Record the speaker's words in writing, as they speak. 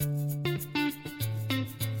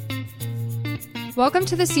Welcome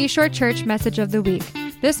to the Seashore Church Message of the Week.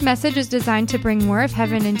 This message is designed to bring more of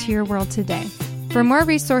heaven into your world today. For more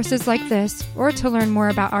resources like this, or to learn more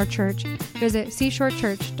about our church, visit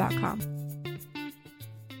seashorechurch.com.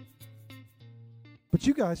 But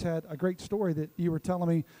you guys had a great story that you were telling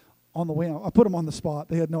me on the way out. I put them on the spot.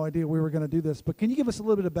 They had no idea we were going to do this. But can you give us a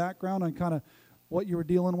little bit of background on kind of what you were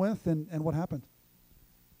dealing with and what happened?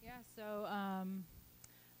 Yeah, so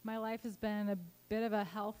my life has been a bit of a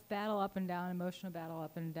health battle up and down, emotional battle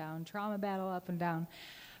up and down, trauma battle up and down.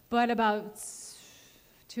 But about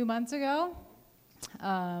 2 months ago,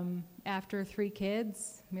 after 3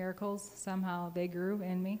 kids, miracles, somehow they grew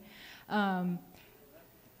in me, I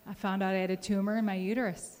found out I had a tumor in my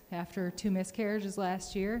uterus after 2 miscarriages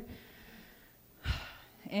last year.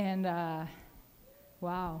 And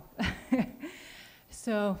wow.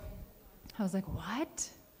 So I was like, what?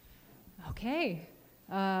 Okay,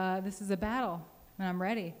 this is a battle, and I'm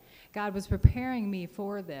ready. God was preparing me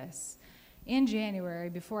for this. In January,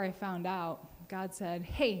 before I found out, God said,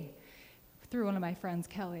 hey, through one of my friends,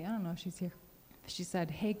 Kelly, I don't know if she's here, she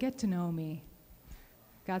said, hey, get to know me.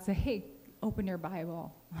 God said, hey, open your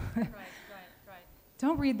Bible. Right.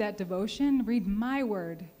 Don't read that devotion. Read my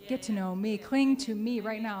word. Get to know me. Cling to me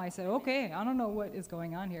right now. I said, okay, I don't know what is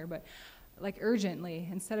going on here, but like urgently,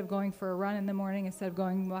 instead of going for a run in the morning, instead of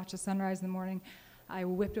going to watch the sunrise in the morning, I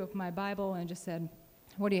whipped open my Bible and just said,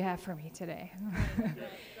 what do you have for me today? Right.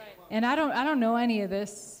 And I don't know any of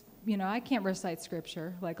this. You know, I can't recite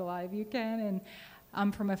scripture like a lot of you can, and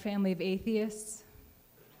I'm from a family of atheists.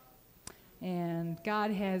 And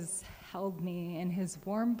God has held me in his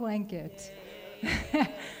warm blanket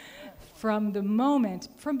from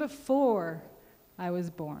before I was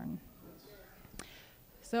born.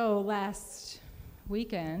 So last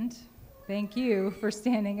weekend, thank you for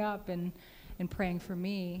standing up and praying for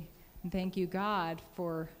me. And thank you, God,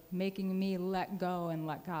 for making me let go and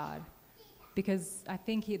let God. Because I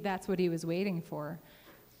think that's what he was waiting for.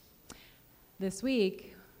 This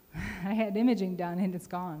week, I had imaging done and it's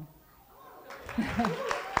gone.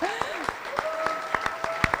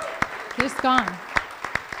 It's gone.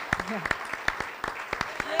 Yeah.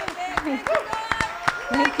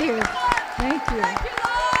 Thank you. Thank you.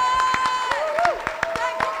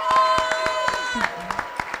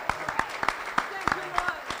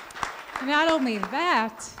 Not only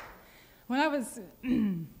that, when I was,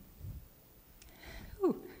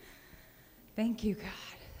 thank you,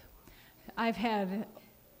 God. I've had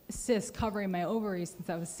cysts covering my ovaries since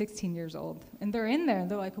I was 16 years old. And they're in there, and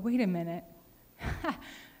they're like, wait a minute.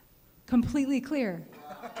 Completely clear.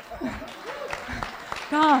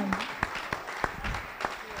 Gone.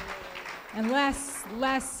 And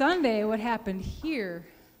last Sunday, what happened here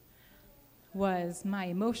was my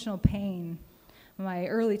emotional pain, my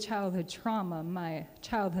early childhood trauma, my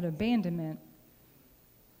childhood abandonment,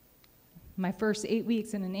 my first 8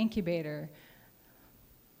 weeks in an incubator,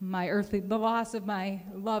 the loss of my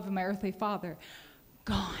love of my earthly father,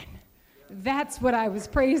 gone. That's what I was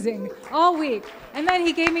praising all week. And then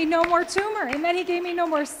he gave me no more tumor, and then he gave me no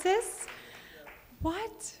more cysts.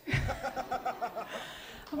 What?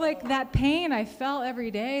 Like that pain I felt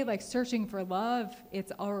every day, like searching for love,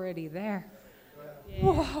 it's already there. Yeah.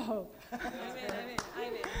 Whoa. Amen.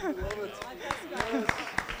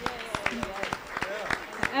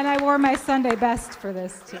 And I wore my Sunday best for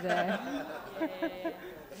this today.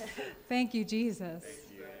 Thank you, Jesus.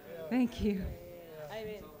 Thank you.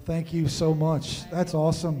 Thank you so much. That's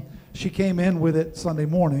awesome. She came in with it Sunday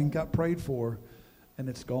morning, got prayed for, and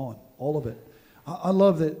it's gone, all of it. I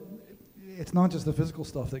love that it's not just the physical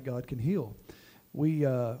stuff that God can heal.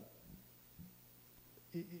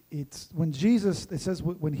 It's when Jesus, it says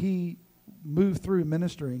when he moved through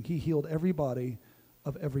ministering, he healed everybody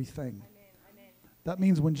of everything. Amen. That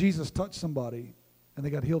means when Jesus touched somebody and they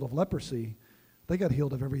got healed of leprosy, they got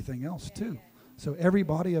healed of everything else too. So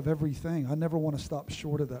everybody of everything. I never want to stop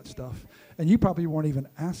short of that stuff. And you probably weren't even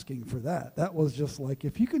asking for that. That was just like,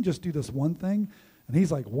 if you can just do this one thing, and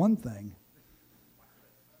he's like, one thing.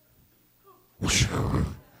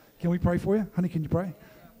 Can we pray for you? Honey, can you pray?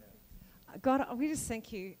 God, we just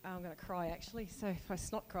thank you. I'm going to cry, actually. So if I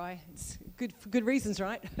snot cry, it's good for good reasons,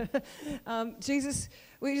 right? Jesus,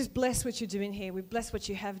 we just bless what you're doing here. We bless what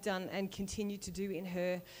you have done and continue to do in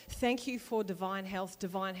her. Thank you for divine health.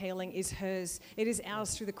 Divine healing is hers. It is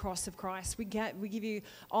ours through the cross of Christ. We give you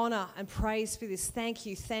honor and praise for this. Thank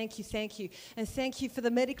you, thank you, thank you. And thank you for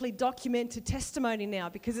the medically documented testimony now,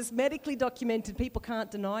 because it's medically documented. People can't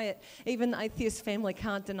deny it. Even the atheist family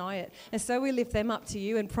can't deny it. And so we lift them up to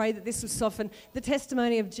you and pray that this will soften soften. The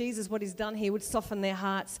testimony of Jesus, what he's done here, would soften their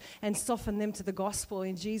hearts and soften them to the gospel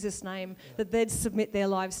in Jesus' name, that they'd submit their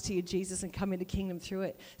lives to you, Jesus, and come into kingdom through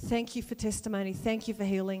it. Thank you for testimony. Thank you for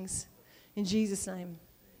healings. In Jesus' name.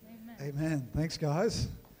 Amen. Thanks, guys.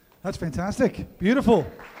 That's fantastic. Beautiful.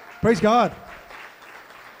 Praise God.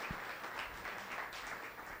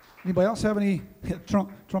 Anybody else have any?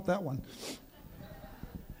 Trump that one.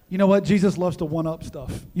 You know what? Jesus loves to one-up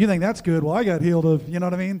stuff. You think that's good? Well, I got healed of, you know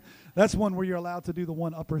what I mean? That's one where you're allowed to do the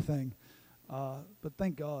one-upper thing. But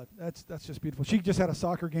thank God. That's just beautiful. She just had a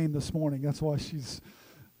soccer game this morning. That's why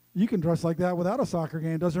you can dress like that without a soccer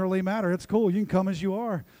game. It doesn't really matter. It's cool. You can come as you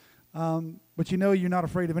are. But you know you're not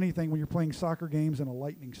afraid of anything when you're playing soccer games in a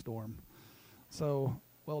lightning storm. So,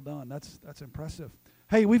 well done. That's impressive.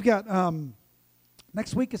 Hey, we've got,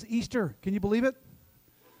 next week is Easter. Can you believe it?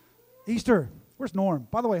 Easter. Where's Norm?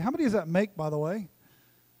 By the way, how many does that make, by the way?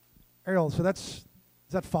 Ariel, so is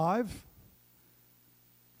that 5?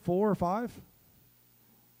 4 or 5?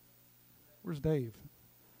 Where's Dave?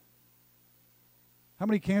 How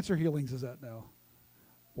many cancer healings is that now?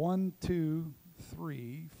 1, 2,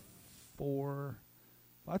 3, 4.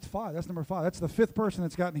 That's 5. That's number 5. That's the 5th person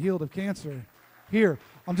that's gotten healed of cancer here.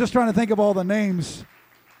 I'm just trying to think of all the names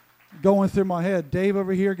going through my head. Dave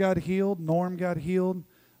over here got healed. Norm got healed.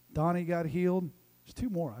 Donnie got healed. There's 2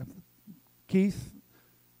 more. Keith.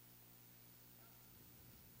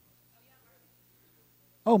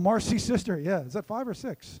 Oh, Marcy's sister. Yeah. Is that 5 or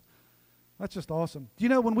 6? That's just awesome. Do you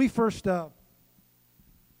know when we first... I'm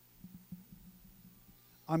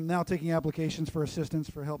now taking applications for assistance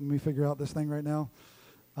for helping me figure out this thing right now.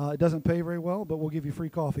 It doesn't pay very well, but we'll give you free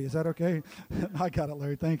coffee. Is that okay? I got it,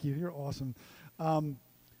 Larry. Thank you. You're awesome.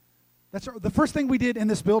 That's the first thing we did in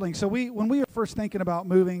this building. So when we were first thinking about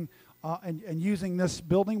moving and using this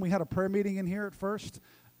building, we had a prayer meeting in here at first,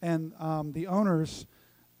 and the owners,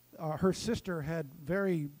 her sister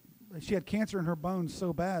she had cancer in her bones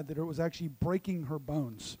so bad that it was actually breaking her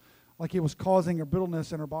bones. Like it was causing a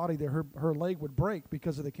brittleness in her body that her leg would break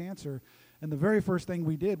because of the cancer. And the very first thing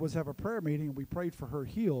we did was have a prayer meeting, and we prayed for her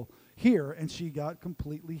here, and she got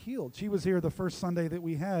completely healed. She was here the first Sunday that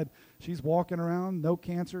we had. She's walking around, no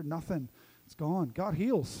cancer, nothing. It's gone. God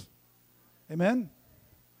heals. Amen?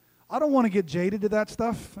 I don't want to get jaded to that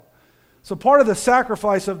stuff. So part of the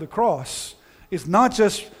sacrifice of the cross is not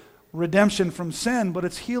just redemption from sin, but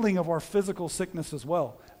it's healing of our physical sickness as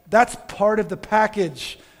well. That's part of the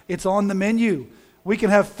package. It's on the menu. We can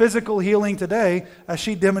have physical healing today, as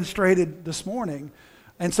she demonstrated this morning.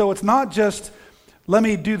 And so it's not just, let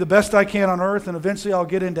me do the best I can on earth and eventually I'll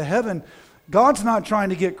get into heaven. God's not trying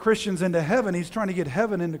to get Christians into heaven. He's trying to get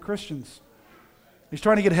heaven into Christians. He's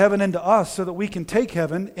trying to get heaven into us so that we can take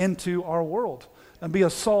heaven into our world and be a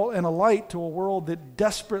salt and a light to a world that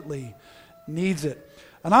desperately needs it.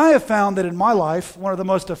 And I have found that in my life, one of the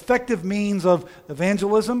most effective means of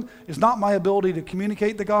evangelism is not my ability to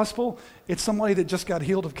communicate the gospel. It's somebody that just got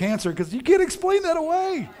healed of cancer, because you can't explain that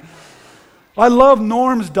away. I love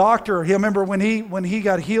Norm's doctor. I remember when he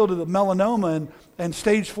got healed of the melanoma and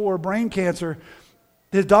stage 4 brain cancer,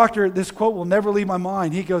 his doctor, this quote will never leave my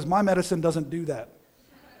mind. He goes, "My medicine doesn't do that."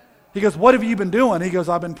 He goes, "What have you been doing?" He goes,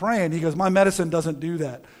 "I've been praying." He goes, "My medicine doesn't do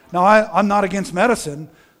that." Now, I'm not against medicine,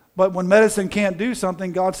 but when medicine can't do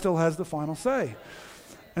something, God still has the final say.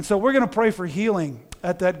 And so we're going to pray for healing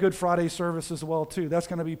at that Good Friday service as well, too. That's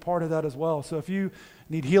going to be part of that as well. So if you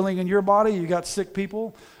need healing in your body, you got sick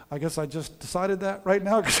people, I guess I just decided that right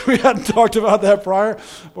now because we hadn't talked about that prior,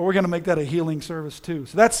 but we're going to make that a healing service, too.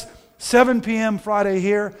 So that's 7 p.m. Friday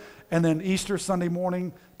here, and then Easter Sunday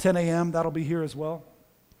morning, 10 a.m., that'll be here as well.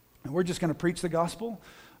 And we're just going to preach the gospel.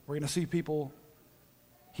 We're going to see people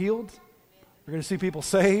healed. We're going to see people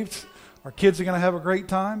saved. Our kids are going to have a great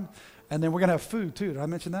time. And then we're going to have food, too. Did I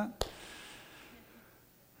mention that?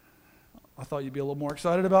 I thought you'd be a little more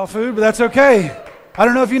excited about food, but that's okay. I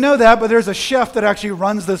don't know if you know that, but there's a chef that actually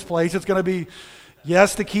runs this place. It's going to be,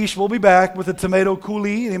 yes, the quiche will be back with the tomato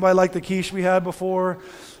coulis. Anybody like the quiche we had before?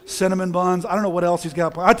 Cinnamon buns. I don't know what else he's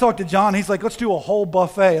got. I talked to John. He's like, let's do a whole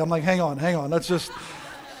buffet. I'm like, hang on. Let's just...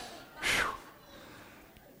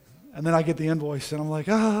 And then I get the invoice, and I'm like,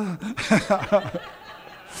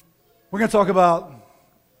 We're going to talk about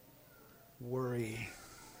worry.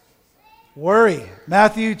 Worry.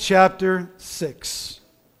 Matthew chapter 6.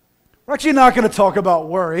 We're actually not going to talk about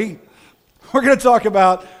worry. We're going to talk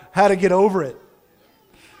about how to get over it.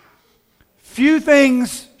 Few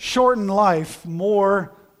things shorten life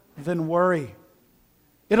more than worry.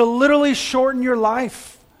 It'll literally shorten your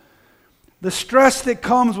life. The stress that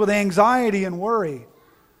comes with anxiety and worry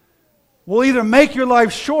will either make your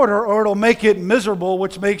life shorter or it'll make it miserable,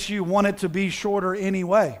 which makes you want it to be shorter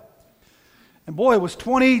anyway. And boy, it was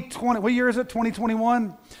 2020. What year is it?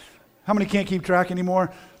 2021? How many can't keep track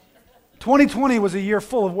anymore? 2020 was a year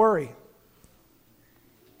full of worry.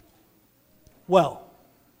 Well,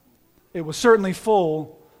 it was certainly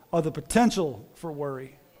full of the potential for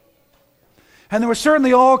worry. And there were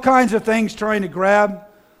certainly all kinds of things trying to grab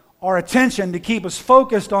our attention to keep us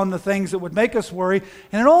focused on the things that would make us worry.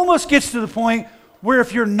 And it almost gets to the point where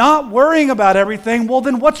if you're not worrying about everything, well,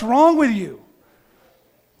 then what's wrong with you?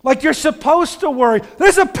 Like you're supposed to worry.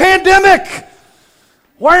 There's a pandemic.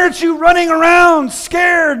 Why aren't you running around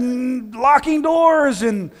scared and locking doors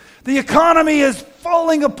and the economy is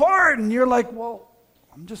falling apart? And you're like, well,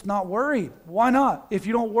 I'm just not worried. Why not? If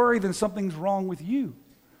you don't worry, then something's wrong with you.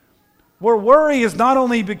 Where worry has not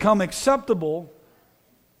only become acceptable,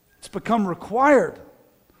 it's become required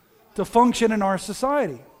to function in our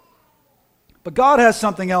society. But God has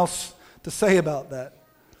something else to say about that.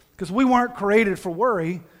 Because we weren't created for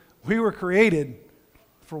worry, we were created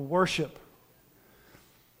for worship.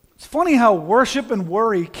 It's funny how worship and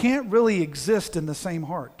worry can't really exist in the same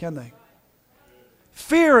heart, can they?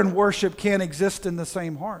 Fear and worship can't exist in the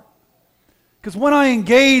same heart. Because when I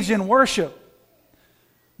engage in worship,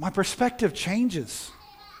 my perspective changes.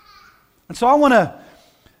 And so I want to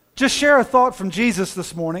just share a thought from Jesus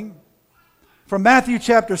this morning. From Matthew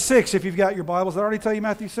chapter 6, if you've got your Bibles. Did I already tell you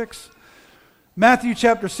Matthew 6? Matthew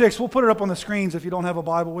chapter 6. We'll put it up on the screens if you don't have a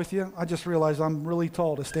Bible with you. I just realized I'm really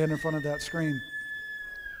tall to stand in front of that screen.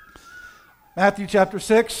 Matthew chapter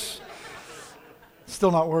 6.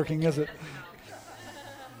 Still not working, is it?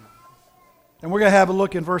 And we're going to have a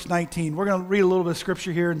look in verse 19. We're going to read a little bit of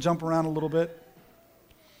scripture here and jump around a little bit.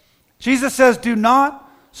 Jesus says, "Do not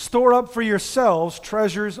store up for yourselves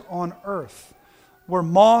treasures on earth, where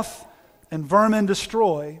moth and vermin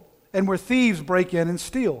destroy, and where thieves break in and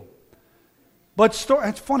steal. But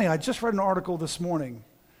it's funny, I just read an article this morning.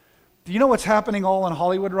 Do you know what's happening all in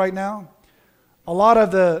Hollywood right now? A lot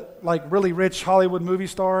of the really rich Hollywood movie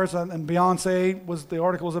stars, and Beyonce, the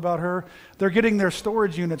article was about her, they're getting their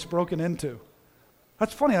storage units broken into.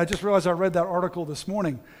 That's funny, I just realized I read that article this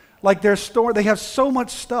morning. They have so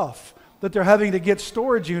much stuff that they're having to get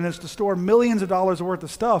storage units to store millions of dollars worth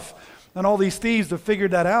of stuff. And all these thieves have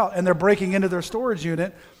figured that out, and they're breaking into their storage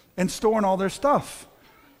unit and storing all their stuff.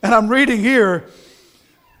 And I'm reading here,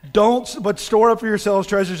 but store up for yourselves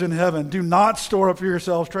treasures in heaven. Do not store up for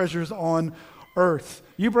yourselves treasures on earth.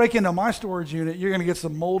 You break into my storage unit, you're going to get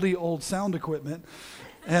some moldy old sound equipment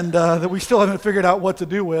and that we still haven't figured out what to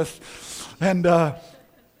do with. And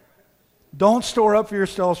don't store up for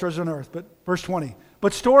yourselves treasures on earth. But verse 20,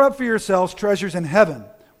 but store up for yourselves treasures in heaven,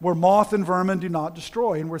 where moth and vermin do not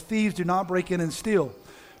destroy, and where thieves do not break in and steal.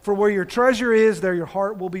 For where your treasure is, there your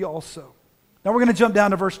heart will be also. Now we're going to jump down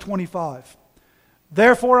to verse 25.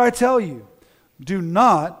 Therefore I tell you, do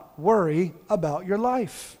not worry about your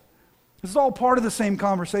life. This is all part of the same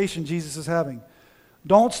conversation Jesus is having.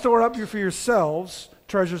 Don't store up for yourselves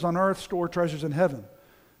treasures on earth, store treasures in heaven.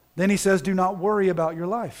 Then he says, do not worry about your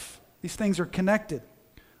life. These things are connected.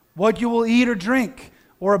 What you will eat or drink,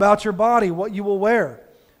 or about your body, what you will wear.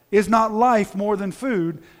 Is not life more than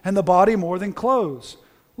food, and the body more than clothes?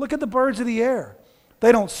 Look at the birds of the air.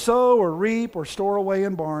 They don't sow or reap or store away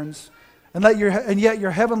in barns, and yet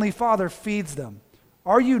your heavenly Father feeds them.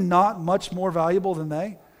 Are you not much more valuable than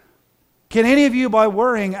they? Can any of you, by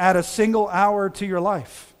worrying, add a single hour to your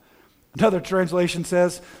life? Another translation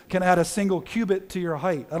says, can add a single cubit to your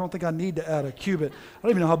height. I don't think I need to add a cubit. I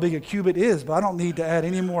don't even know how big a cubit is, but I don't need to add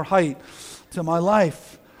any more height to my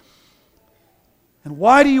life. And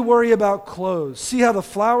why do you worry about clothes? See how the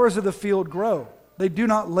flowers of the field grow. They do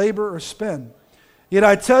not labor or spin. Yet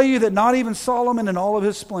I tell you that not even Solomon in all of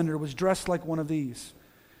his splendor was dressed like one of these.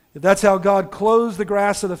 If that's how God clothes the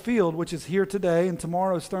grass of the field, which is here today and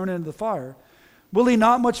tomorrow is thrown into the fire, will he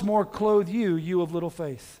not much more clothe you, you of little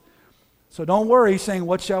faith? So don't worry, saying,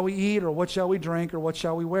 what shall we eat, or what shall we drink, or what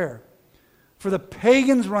shall we wear? For the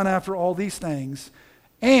pagans run after all these things,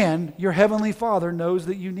 and your heavenly Father knows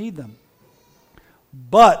that you need them.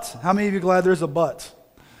 But, how many of you are glad there's a but?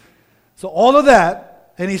 So all of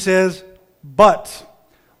that, and he says, but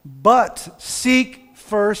seek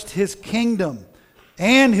first his kingdom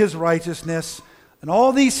and his righteousness, and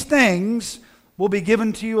all these things will be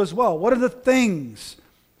given to you as well. What are the things?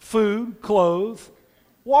 Food, clothes,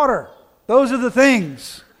 water. Those are the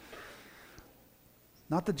things.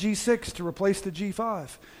 Not the G6 to replace the G5.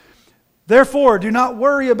 Therefore, do not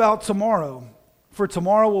worry about tomorrow, for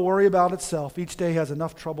tomorrow will worry about itself. Each day has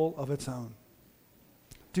enough trouble of its own.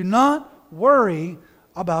 Do not worry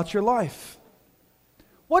about your life.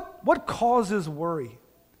 What causes worry?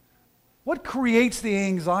 What creates the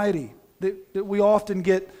anxiety that we often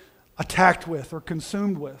get attacked with or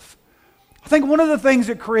consumed with. I think one of the things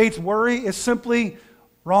that creates worry is simply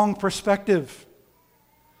wrong perspective.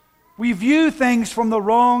 We view things from the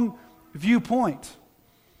wrong viewpoint.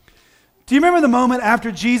 Do you remember the moment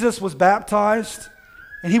after Jesus was baptized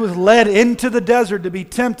and he was led into the desert to be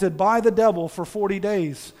tempted by the devil for 40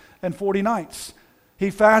 days and 40 nights? He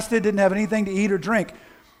fasted, didn't have anything to eat or drink.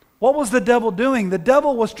 What was the devil doing? The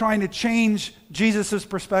devil was trying to change Jesus'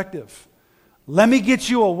 perspective. Let me get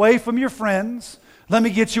you away from your friends. Let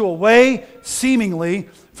me get you away, seemingly,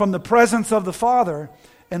 from the presence of the Father.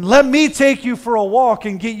 And let me take you for a walk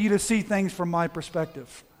and get you to see things from my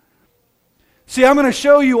perspective. See, I'm going to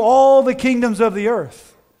show you all the kingdoms of the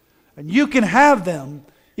earth. And you can have them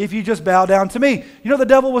if you just bow down to me. You know what the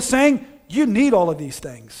devil was saying? You need all of these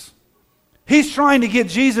things. He's trying to get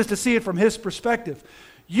Jesus to see it from his perspective.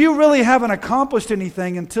 You really haven't accomplished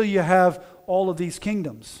anything until you have all of these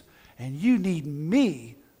kingdoms. And you need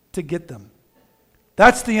me to get them.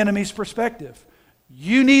 That's the enemy's perspective.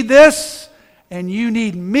 You need this, and you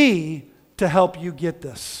need me to help you get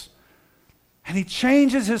this. And he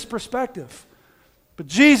changes his perspective. But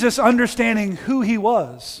Jesus, understanding who he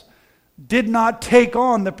was, did not take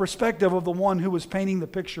on the perspective of the one who was painting the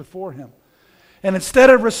picture for him. And instead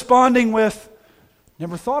of responding with,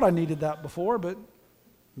 never thought I needed that before, but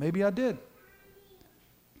maybe I did.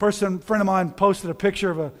 A friend of mine posted a picture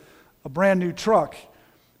of a brand new truck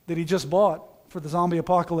that he just bought for the zombie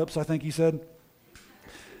apocalypse, I think he said.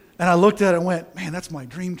 And I looked at it and went, man, that's my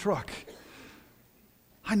dream truck.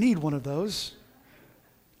 I need one of those.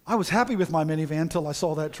 I was happy with my minivan until I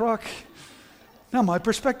saw that truck. Now my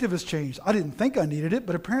perspective has changed. I didn't think I needed it,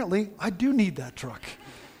 but apparently I do need that truck.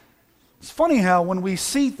 It's funny how when we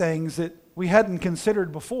see things that we hadn't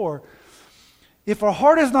considered before, if our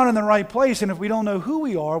heart is not in the right place and if we don't know who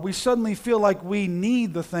we are, we suddenly feel like we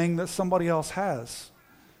need the thing that somebody else has.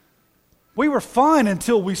 We were fine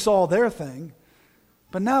until we saw their thing,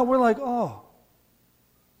 but now we're like, oh,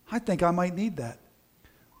 I think I might need that.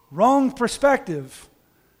 Wrong perspective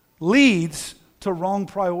leads to wrong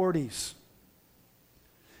priorities.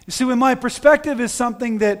 You see, when my perspective is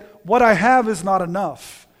something that what I have is not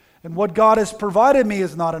enough, and what God has provided me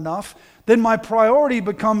is not enough, then my priority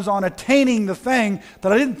becomes on attaining the thing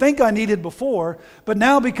that I didn't think I needed before, but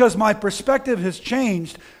now because my perspective has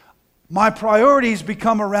changed, my priorities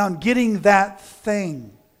become around getting that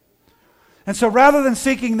thing. And so rather than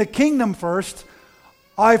seeking the kingdom first,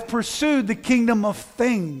 I've pursued the kingdom of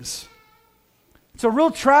things. It's a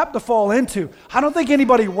real trap to fall into. I don't think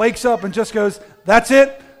anybody wakes up and just goes, that's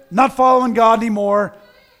it, not following God anymore,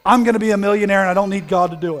 I'm going to be a millionaire and I don't need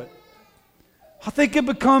God to do it. I think it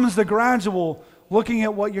becomes the gradual looking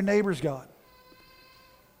at what your neighbor's got.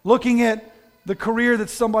 Looking at the career that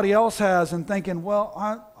somebody else has and thinking, well,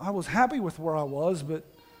 I was happy with where I was, but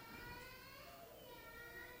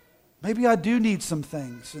maybe I do need some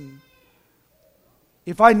things. And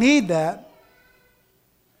if I need that,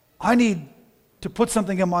 I need to put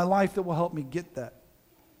something in my life that will help me get that.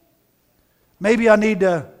 Maybe I need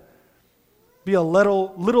to be a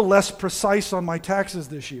little less precise on my taxes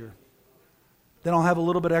this year. Then I'll have a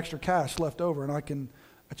little bit extra cash left over and I can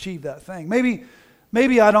achieve that thing.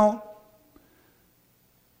 Maybe I don't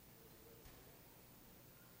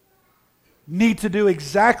need to do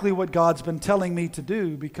exactly what God's been telling me to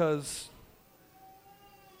do because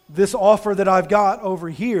this offer that I've got over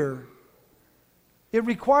here, it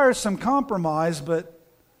requires some compromise, but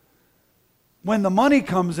when the money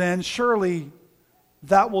comes in, surely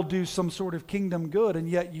that will do some sort of kingdom good, and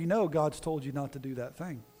yet you know God's told you not to do that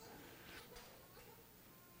thing.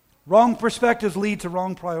 Wrong perspectives lead to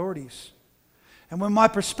wrong priorities. And when my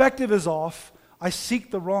perspective is off, I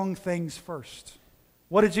seek the wrong things first.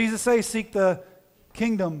 What did Jesus say? Seek the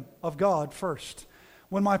kingdom of God first.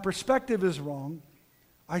 When my perspective is wrong,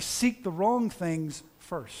 I seek the wrong things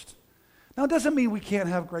first. Now, it doesn't mean we can't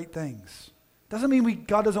have great things. It doesn't mean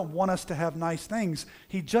God doesn't want us to have nice things.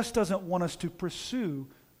 He just doesn't want us to pursue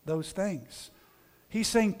those things. He's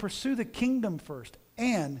saying pursue the kingdom first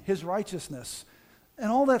and His righteousness. And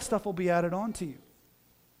all that stuff will be added on to you.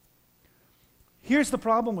 Here's the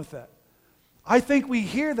problem with that. I think we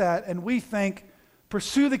hear that and we think,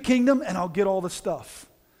 pursue the kingdom and I'll get all the stuff.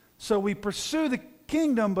 So we pursue the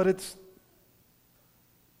kingdom, but it's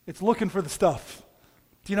looking for the stuff.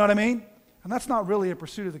 Do you know what I mean? And that's not really a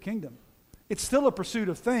pursuit of the kingdom. It's still a pursuit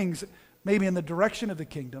of things, maybe in the direction of the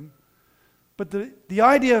kingdom. But the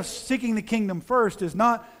idea of seeking the kingdom first is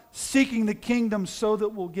not seeking the kingdom so that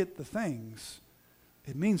we'll get the things.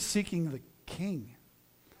 It means seeking the King.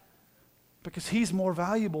 Because He's more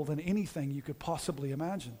valuable than anything you could possibly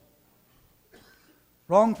imagine.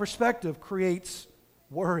 Wrong perspective creates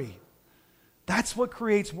worry. That's what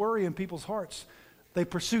creates worry in people's hearts. They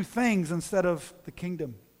pursue things instead of the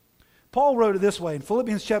kingdom. Paul wrote it this way in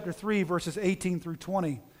Philippians chapter 3, verses 18 through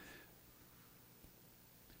 20.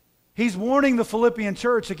 He's warning the Philippian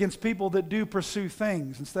church against people that do pursue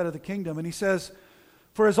things instead of the kingdom. And he says,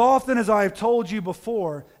 "For as often as I have told you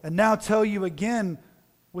before, and now tell you again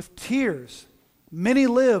with tears, many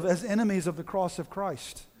live as enemies of the cross of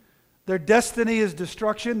Christ. Their destiny is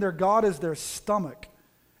destruction, their God is their stomach,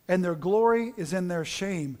 and their glory is in their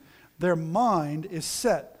shame. Their mind is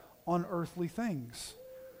set on earthly things."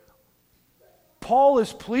 Paul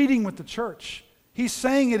is pleading with the church. He's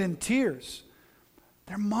saying it in tears.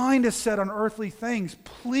 Their mind is set on earthly things.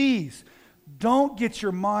 Please, don't get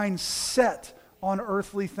your mind set on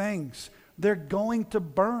earthly things. They're going to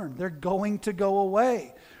burn. They're going to go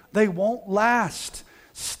away. They won't last.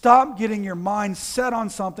 Stop getting your mind set on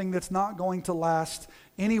something that's not going to last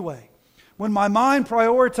anyway. When my mind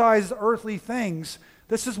prioritizes earthly things,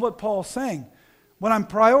 this is what Paul's saying. When I'm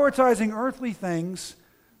prioritizing earthly things,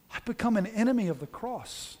 I become an enemy of the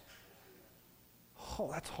cross. Oh,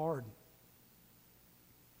 that's hard.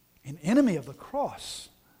 An enemy of the cross.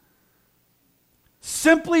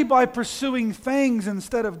 Simply by pursuing things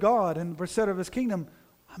instead of God and instead of His kingdom,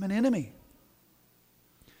 I'm an enemy.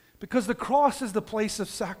 Because the cross is the place of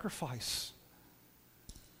sacrifice.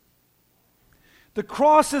 The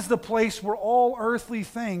cross is the place where all earthly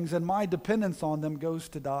things and my dependence on them goes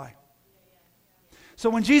to die. So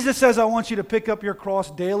when Jesus says, "I want you to pick up your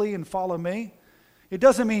cross daily and follow me," it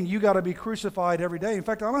doesn't mean you got to be crucified every day. In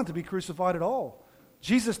fact, I don't have to be crucified at all.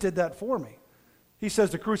 Jesus did that for me. He says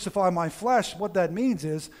to crucify my flesh. What that means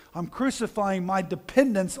is I'm crucifying my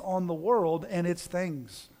dependence on the world and its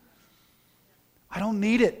things. I don't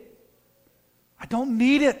need it. I don't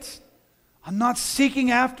need it. I'm not seeking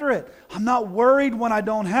after it. I'm not worried when I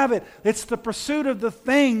don't have it. It's the pursuit of the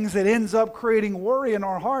things that ends up creating worry in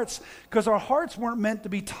our hearts, because our hearts weren't meant to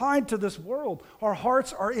be tied to this world. Our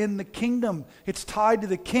hearts are in the kingdom. It's tied to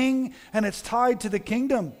the King and it's tied to the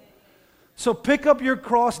kingdom. So pick up your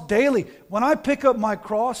cross daily. When I pick up my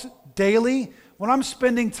cross daily, when I'm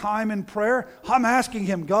spending time in prayer, I'm asking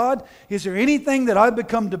Him, "God, is there anything that I've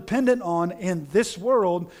become dependent on in this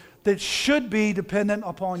world that should be dependent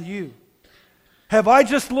upon You? Have I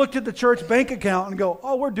just looked at the church bank account and go,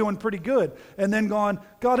 oh, we're doing pretty good, and then gone,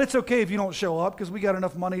 God, it's okay if you don't show up because we got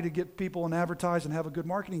enough money to get people and advertise and have a good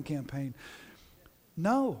marketing campaign?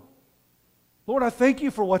 No. Lord, I thank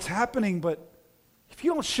You for what's happening, but if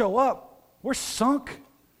You don't show up, we're sunk.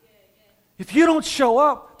 If You don't show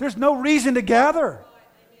up, there's no reason to gather.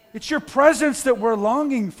 It's Your presence that we're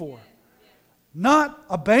longing for. Not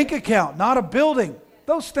a bank account, not a building.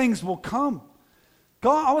 Those things will come.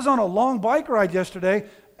 God, I was on a long bike ride yesterday,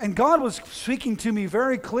 and God was speaking to me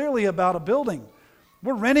very clearly about a building.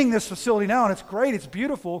 We're renting this facility now, and it's great, it's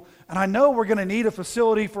beautiful, and I know we're going to need a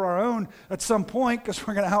facility for our own at some point because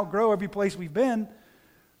we're going to outgrow every place we've been.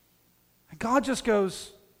 And God just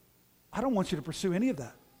goes, I don't want you to pursue any of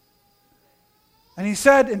that. And He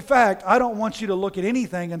said, in fact, I don't want you to look at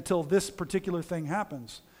anything until this particular thing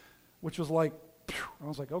happens, which was like, I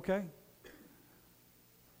was like, okay.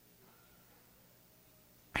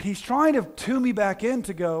 And He's trying to tune me back in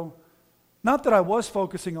to go, not that I was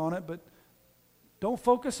focusing on it, but don't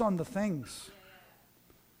focus on the things.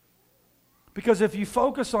 Because if you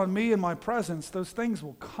focus on Me and My presence, those things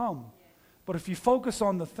will come. But if you focus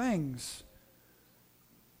on the things,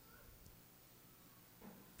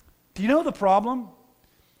 do you know the problem?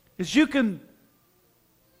 Is you can,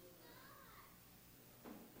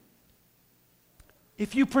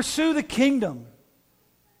 if you pursue the kingdom,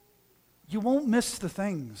 you won't miss the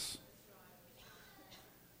things.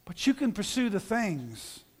 But you can pursue the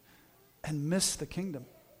things and miss the kingdom.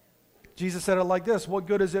 Jesus said it like this: what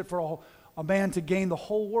good is it for a man to gain the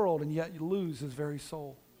whole world and yet you lose his very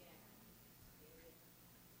soul?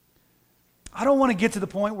 I don't want to get to the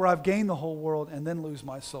point where I've gained the whole world and then lose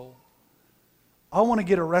my soul. I want to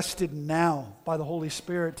get arrested now by the Holy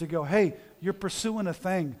Spirit to go, hey, you're pursuing a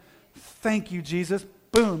thing. Thank you, Jesus.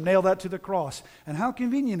 Boom, nail that to the cross. And how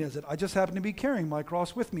convenient is it? I just happen to be carrying my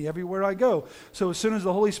cross with me everywhere I go. So as soon as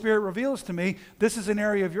the Holy Spirit reveals to me, this is an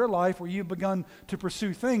area of your life where you've begun to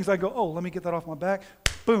pursue things, I go, oh, let me get that off my back.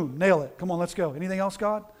 Boom, nail it. Come on, let's go. Anything else,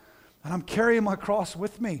 God? And I'm carrying my cross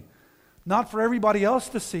with me. Not for everybody else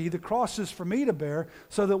to see. The cross is for me to bear,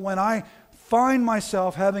 so that when I find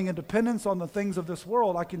myself having a dependence on the things of this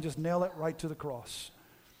world, I can just nail it right to the cross.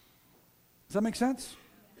 Does that make sense?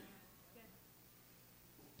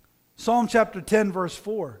 Psalm chapter 10, verse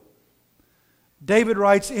 4. David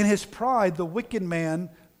writes, in his pride, the wicked man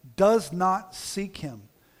does not seek Him.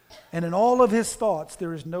 and in all of his thoughts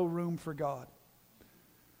there is no room for God.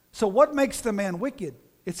 So what makes the man wicked?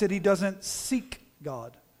 It's that he doesn't seek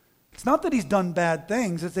God. It's not that he's done bad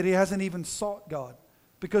things, it's that he hasn't even sought God,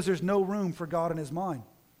 because there's no room for God in his mind.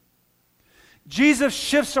 Jesus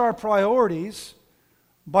shifts our priorities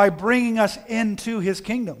by bringing us into his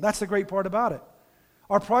kingdom. That's the great part about it.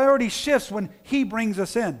 Our priority shifts when he brings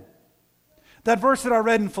us in. That verse that I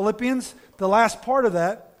read in Philippians, the last part of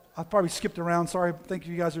that, I probably skipped around, sorry, I think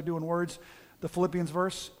you guys are doing words, the Philippians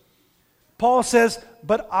verse. Paul says,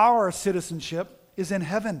 but our citizenship is in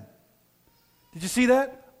heaven. Did you see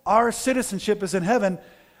that? Our citizenship is in heaven,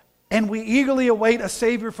 and we eagerly await a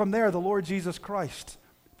Savior from there, the Lord Jesus Christ.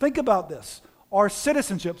 Think about this. Our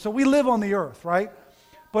citizenship, so we live on the earth, right?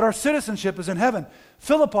 But our citizenship is in heaven.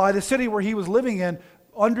 Philippi, the city where he was living in,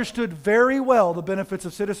 understood very well the benefits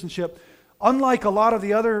of citizenship. Unlike a lot of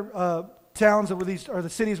the other towns that were these, or the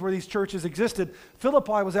cities where these churches existed,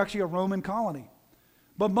 Philippi was actually a Roman colony.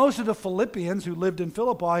 But most of the Philippians who lived in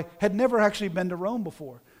Philippi had never actually been to Rome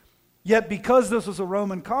before. Yet because this was a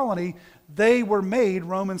Roman colony, they were made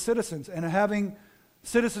Roman citizens. And having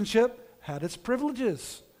citizenship had its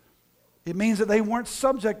privileges. It means that they weren't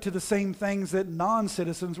subject to the same things that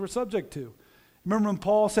non-citizens were subject to. Remember when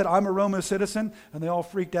Paul said, I'm a Roman citizen, and they all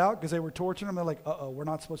freaked out because they were torturing him? They're like, we're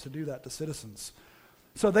not supposed to do that to citizens.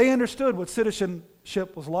 So they understood what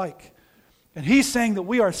citizenship was like. And he's saying that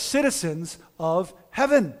we are citizens of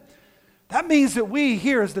heaven. That means that we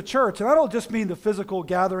here as the church, and I don't just mean the physical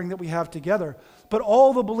gathering that we have together, but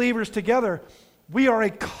all the believers together, we are a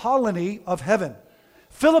colony of heaven.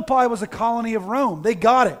 Philippi was a colony of Rome. They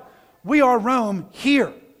got it. We are Rome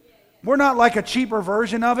here. We're not like a cheaper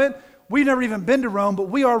version of it. We've never even been to Rome, but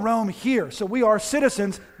we are Rome here. So we are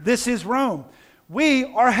citizens. This is Rome. We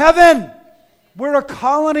are heaven. We're a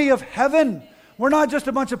colony of heaven. We're not just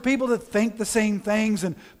a bunch of people that think the same things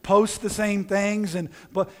and post the same things,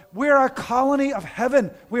 but we're a colony of heaven.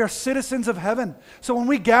 We are citizens of heaven. So when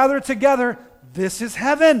we gather together, this is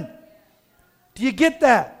heaven. Do you get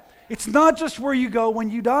that? It's not just where you go when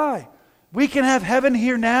you die. We can have heaven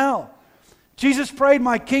here now. Jesus prayed,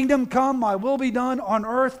 my kingdom come, my will be done on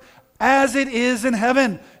earth as it is in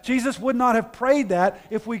heaven. Jesus would not have prayed that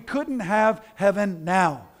if we couldn't have heaven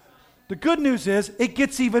now. The good news is it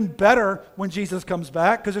gets even better when Jesus comes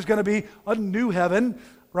back, because there's going to be a new heaven,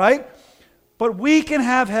 right? But we can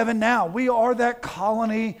have heaven now. We are that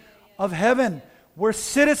colony of heaven. We're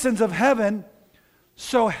citizens of heaven,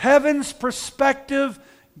 so heaven's perspective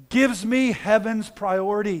gives me heaven's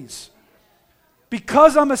priorities.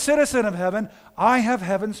 Because I'm a citizen of heaven, I have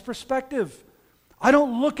heaven's perspective. I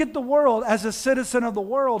don't look at the world as a citizen of the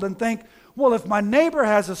world and think, well, if my neighbor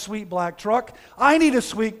has a sweet black truck, I need a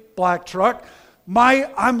sweet black truck.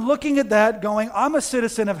 I'm looking at that going, I'm a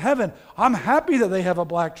citizen of heaven. I'm happy that they have a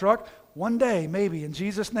black truck. One day, maybe, in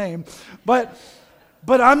Jesus' name. But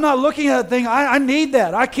I'm not looking at that thing. I need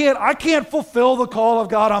that. I can't fulfill the call of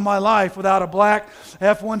God on my life without a black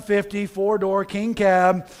F-150, 4-door, king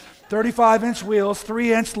cab, 35-inch wheels,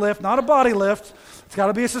 3-inch lift, not a body lift. It's got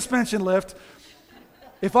to be a suspension lift.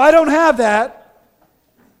 If I don't have that,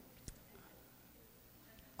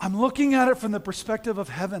 I'm looking at it from the perspective of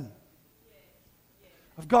heaven.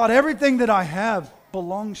 Of God, everything that I have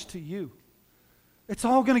belongs to you. It's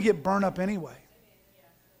all going to get burned up anyway.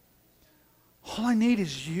 All I need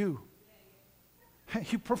is you.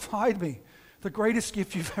 You provide me the greatest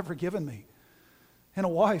gift you've ever given me, and a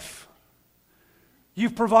wife.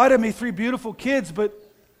 You've provided me 3 beautiful kids,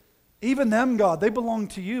 but even them, God, they belong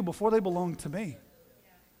to you before they belong to me.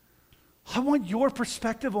 I want your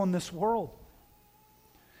perspective on this world.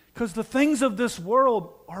 Because the things of this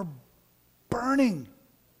world are burning.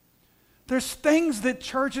 There's things that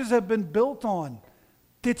churches have been built on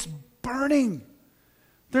that's burning.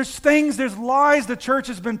 There's lies the church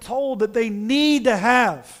has been told that they need to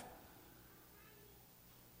have.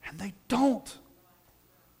 And they don't.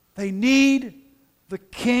 They need the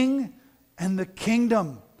King and the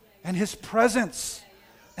kingdom and His presence.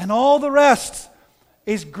 And all the rest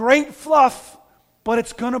is great fluff, but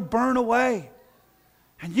it's going to burn away.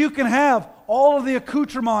 And you can have all of the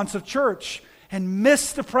accoutrements of church and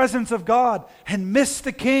miss the presence of God and miss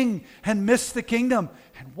the King and miss the kingdom.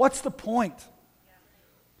 And what's the point?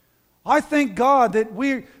 I thank God that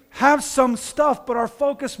we have some stuff, but our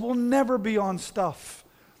focus will never be on stuff.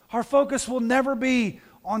 Our focus will never be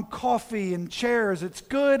on coffee and chairs. It's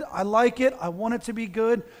good. I like it. I want it to be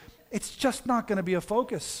good. It's just not going to be a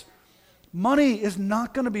focus. Money is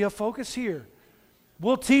not going to be a focus here.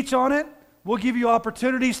 We'll teach on it. We'll give you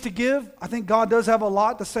opportunities to give. I think God does have a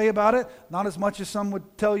lot to say about it. Not as much as some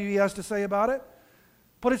would tell you He has to say about it.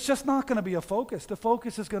 But it's just not going to be a focus. The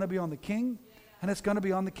focus is going to be on the King, and it's going to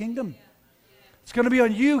be on the kingdom. It's going to be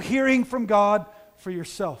on you hearing from God for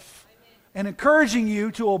yourself and encouraging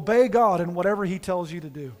you to obey God in whatever He tells you to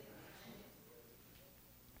do.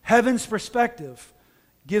 Heaven's perspective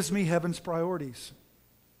gives me heaven's priorities.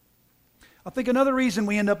 I think another reason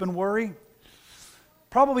we end up in worry,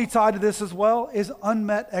 probably tied to this as well, is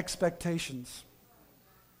unmet expectations.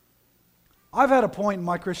 I've had a point in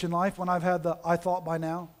my Christian life when I've had the I thought by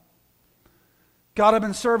now. God, I've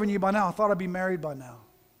been serving you by now. I thought I'd be married by now.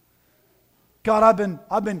 God, I've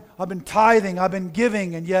been tithing, I've been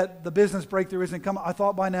giving, and yet the business breakthrough isn't coming. I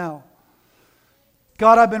thought by now.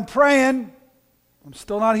 God, I've been praying, I'm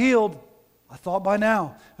still not healed. I thought by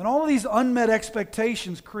now. And all of these unmet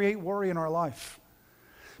expectations create worry in our life.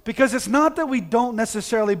 Because it's not that we don't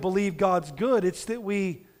necessarily believe God's good, it's that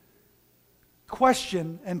we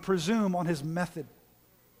question and presume on His method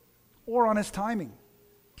or on His timing.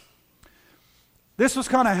 This was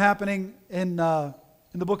kind of happening in the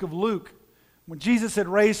book of Luke when Jesus had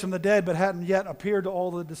raised from the dead but hadn't yet appeared to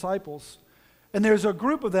all the disciples. And there's a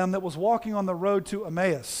group of them that was walking on the road to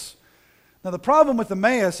Emmaus. Now the problem with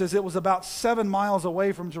Emmaus is it was about 7 miles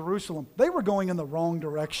away from Jerusalem. They were going in the wrong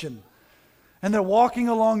direction. And they're walking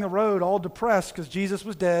along the road all depressed because Jesus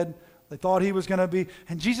was dead. They thought He was going to be,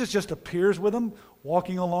 and Jesus just appears with them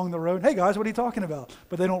walking along the road. Hey guys, what are you talking about?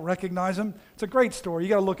 But they don't recognize Him. It's a great story. You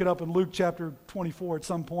got to look it up in Luke chapter 24 at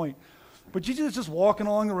some point. But Jesus is just walking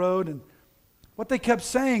along the road, and what they kept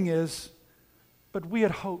saying is, but we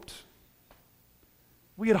had hoped.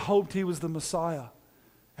 We had hoped He was the Messiah.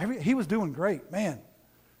 He was doing great. Man,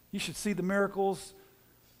 you should see the miracles,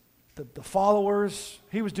 the followers.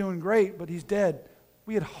 He was doing great, but He's dead.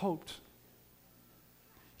 We had hoped.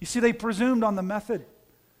 You see, they presumed on the method.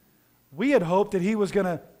 We had hoped that He was going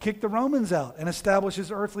to kick the Romans out and establish His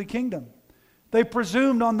earthly kingdom. They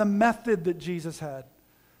presumed on the method that Jesus had.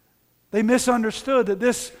 They misunderstood that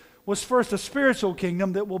this was first a spiritual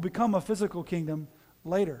kingdom that will become a physical kingdom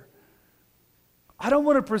later. I don't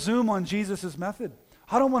want to presume on Jesus' method.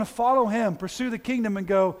 I don't want to follow Him, pursue the kingdom and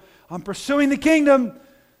go, I'm pursuing the kingdom,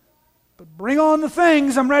 but bring on the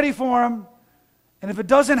things, I'm ready for them. And if it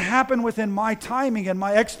doesn't happen within my timing and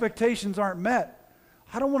my expectations aren't met,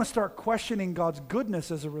 I don't want to start questioning God's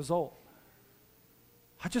goodness as a result.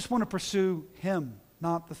 I just want to pursue Him,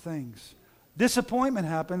 not the things. Disappointment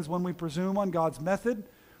happens when we presume on God's method,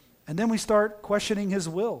 and then we start questioning His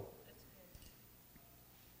will.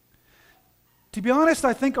 To be honest,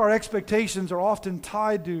 I think our expectations are often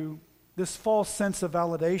tied to this false sense of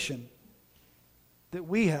validation that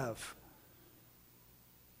we have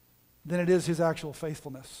than it is His actual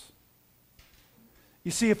faithfulness.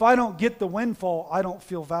 You see, if I don't get the windfall, I don't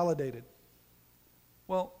feel validated.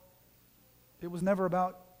 Well, it was never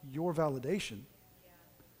about your validation.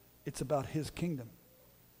 It's about His kingdom.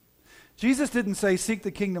 Jesus didn't say, seek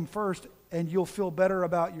the kingdom first and you'll feel better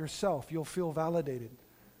about yourself. You'll feel validated.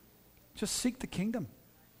 Just seek the kingdom.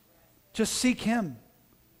 Just seek Him.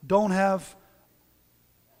 Don't have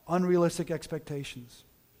unrealistic expectations.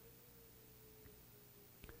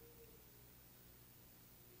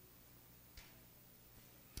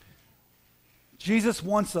 Jesus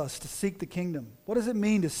wants us to seek the kingdom. What does it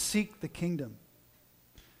mean to seek the kingdom?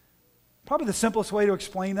 Probably the simplest way to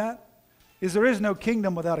explain that is there is no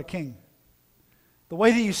kingdom without a king. The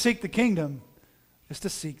way that you seek the kingdom is to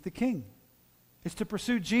seek the king. It's to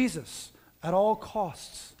pursue Jesus at all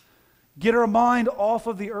costs. Get our mind off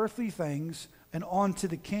of the earthly things and onto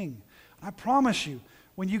the king. I promise you,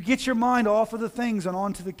 when you get your mind off of the things and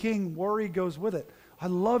onto the king, worry goes with it. I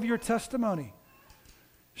love your testimony.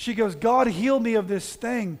 She goes, God healed me of this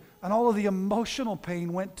thing, and all of the emotional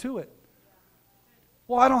pain went to it.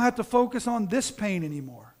 Well, I don't have to focus on this pain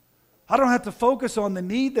anymore. I don't have to focus on the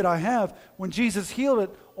need that I have. When Jesus healed it,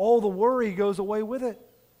 all the worry goes away with it.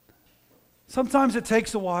 Sometimes it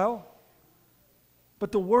takes a while,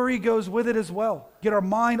 but the worry goes with it as well. Get our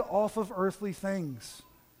mind off of earthly things.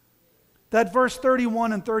 That verse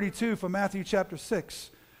 31 and 32 from Matthew chapter 6,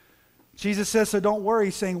 Jesus says, so don't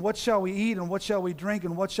worry, saying, what shall we eat and what shall we drink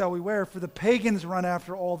and what shall we wear? For the pagans run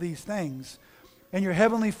after all these things, and your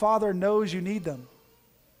heavenly Father knows you need them.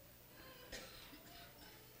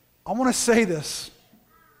 I want to say this.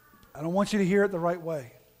 I don't want you to hear it the right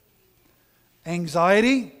way.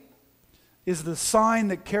 Anxiety is the sign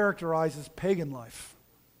that characterizes pagan life.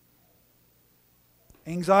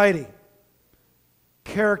 Anxiety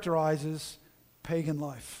characterizes pagan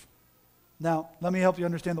life. Now, let me help you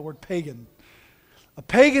understand the word pagan. A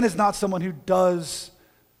pagan is not someone who does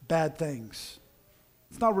bad things.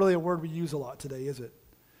 It's not really a word we use a lot today, is it?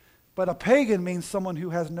 But a pagan means someone who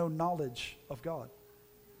has no knowledge of God.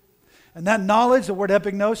 And that knowledge, the word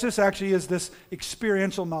epignosis, actually is this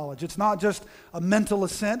experiential knowledge. It's not just a mental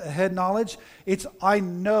assent, a head knowledge. It's I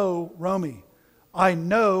know Romy. I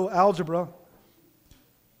know algebra.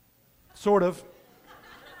 Sort of.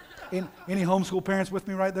 Any homeschool parents with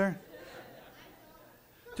me right there?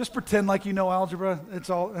 Just pretend like you know algebra. It's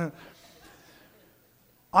all.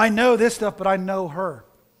 I know this stuff, but I know her.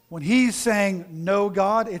 When he's saying know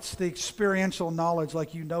God, it's the experiential knowledge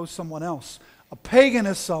like you know someone else. A pagan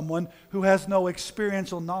is someone who has no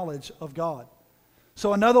experiential knowledge of God.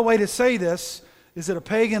 So another way to say this is that a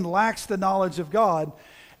pagan lacks the knowledge of God,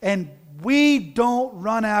 and we don't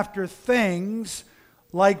run after things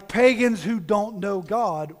like pagans who don't know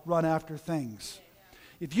God run after things.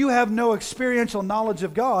 If you have no experiential knowledge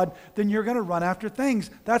of God, then you're going to run after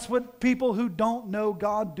things. That's what people who don't know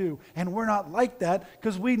God do. And we're not like that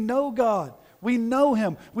because we know God. We know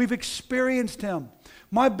Him. We've experienced Him.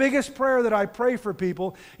 My biggest prayer that I pray for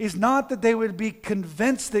people is not that they would be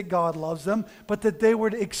convinced that God loves them, but that they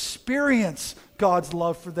would experience God's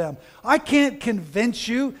love for them. I can't convince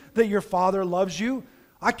you that your Father loves you.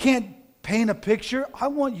 I can't paint a picture. I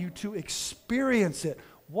want you to experience it.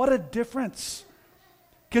 What a difference.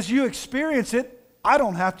 Because you experience it, I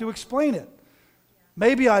don't have to explain it.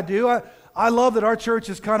 Maybe I do. I love that our church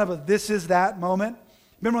is kind of a this is that moment.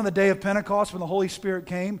 Remember on the day of Pentecost when the Holy Spirit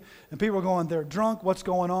came and people were going, they're drunk, what's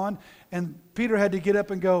going on? And Peter had to get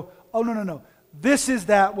up and go, oh, no. This is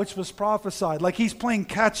that which was prophesied. Like he's playing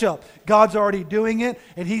catch up. God's already doing it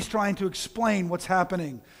and he's trying to explain what's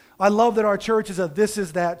happening. I love that our church is a this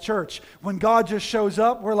is that church. When God just shows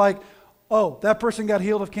up, we're like, oh, that person got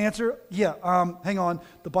healed of cancer? Yeah, hang on.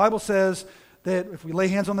 The Bible says that if we lay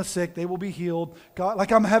hands on the sick, they will be healed. God,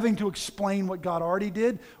 like I'm having to explain what God already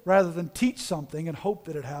did rather than teach something and hope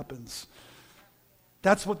that it happens.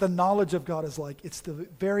 That's what the knowledge of God is like. It's the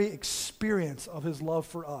very experience of His love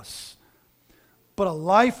for us. But a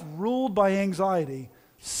life ruled by anxiety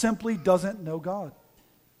simply doesn't know God.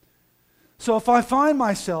 So if I find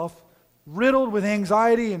myself riddled with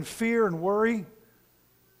anxiety and fear and worry,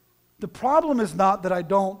 the problem is not that I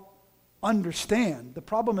don't understand. The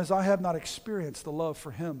problem is I have not experienced the love for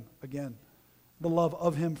Him again, the love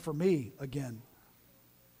of Him for me again.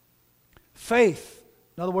 Faith,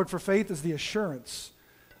 another word for faith is the assurance,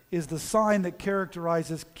 is the sign that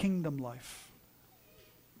characterizes kingdom life.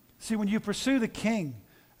 See, when you pursue the King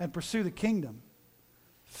and pursue the kingdom,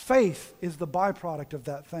 faith is the byproduct of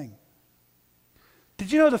that thing.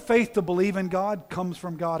 Did you know the faith to believe in God comes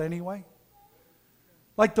from God anyway?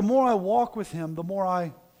 Like the more I walk with Him, the more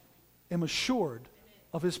I am assured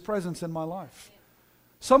of His presence in my life.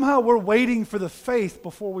 Somehow we're waiting for the faith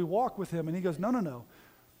before we walk with Him. And He goes, no.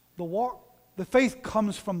 The faith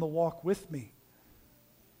comes from the walk with me.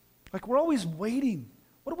 Like we're always waiting.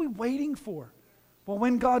 What are we waiting for? Well,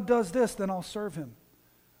 when God does this, then I'll serve Him.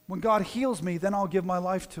 When God heals me, then I'll give my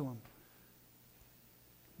life to Him.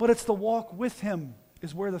 But it's the walk with Him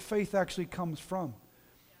is where the faith actually comes from.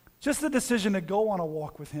 Just the decision to go on a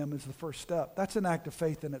walk with Him is the first step. That's an act of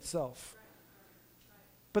faith in itself.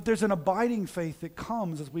 But there's an abiding faith that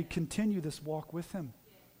comes as we continue this walk with Him.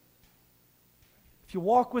 If you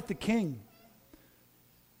walk with the King,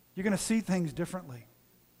 you're going to see things differently.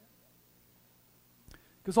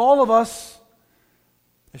 Because all of us,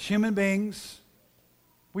 as human beings,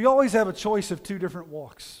 we always have a choice of two different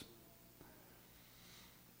walks.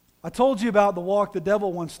 I told you about the walk the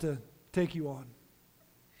devil wants to take you on.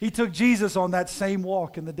 He took Jesus on that same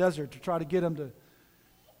walk in the desert to try to get him to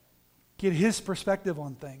get his perspective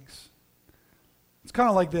on things. It's kind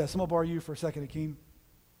of like this. I'm going to borrow you for a second, Akeem.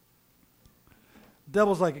 The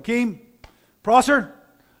devil's like, Akeem, Prosser,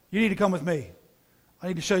 you need to come with me. I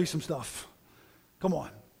need to show you some stuff. Come on.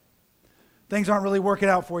 Things aren't really working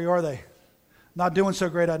out for you, are they? Not doing so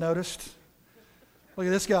great, I noticed. Look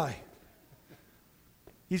at this guy.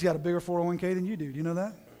 He's got a bigger 401k than you do. Do you know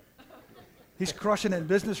that? He's crushing it in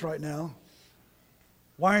business right now.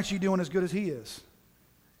 Why aren't you doing as good as he is?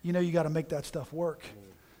 You know you got to make that stuff work.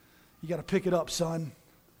 You got to pick it up, son.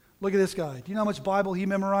 Look at this guy. Do you know how much Bible he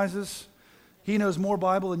memorizes? He knows more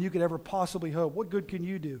Bible than you could ever possibly hope. What good can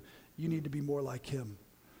you do? You need to be more like him.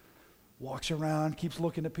 Walks around, keeps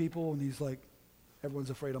looking at people, and he's like,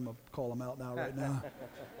 everyone's afraid I'm going to call him out now, right now.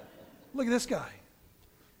 Look at this guy.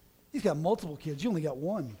 He's got multiple kids. You only got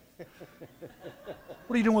one.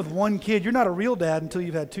 What are you doing with one kid? You're not a real dad until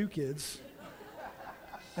you've had two kids.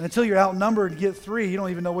 And until you're outnumbered and get three, you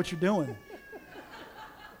don't even know what you're doing.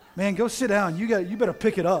 Man, go sit down. You better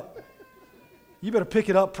pick it up. You better pick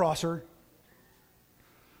it up, Prosser.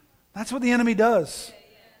 That's what the enemy does.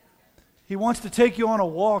 He wants to take you on a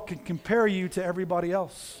walk and compare you to everybody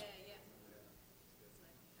else.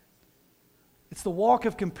 It's the walk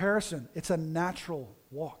of comparison. It's a natural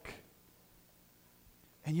walk.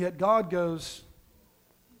 And yet God goes,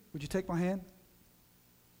 would you take my hand?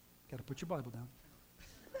 Got to put your Bible down.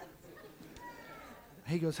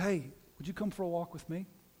 He goes, hey, would you come for a walk with me?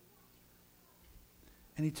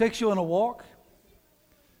 And he takes you on a walk.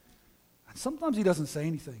 And sometimes he doesn't say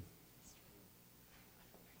anything.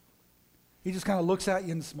 He just kind of looks at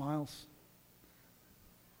you and smiles.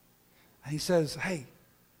 And he says, hey,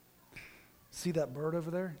 see that bird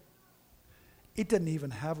over there? It doesn't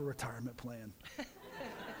even have a retirement plan.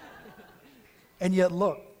 And yet,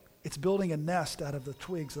 look, it's building a nest out of the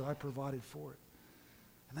twigs that I provided for it.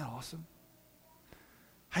 Isn't that awesome?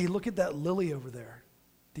 Hey, look at that lily over there.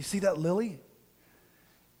 Do you see that lily?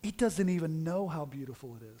 It doesn't even know how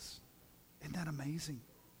beautiful it is. Isn't that amazing?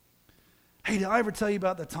 Hey, did I ever tell you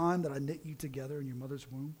about the time that I knit you together in your mother's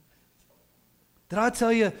womb? Did I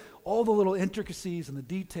tell you all the little intricacies and the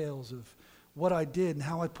details of what I did and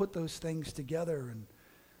how I put those things together? And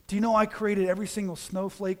do you know I created every single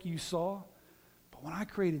snowflake you saw? But when I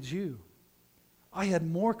created you, I had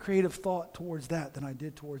more creative thought towards that than I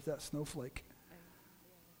did towards that snowflake.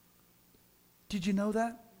 Did you know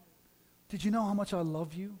that? Did you know how much I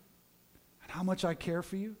love you and how much I care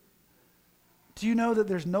for you? Do you know that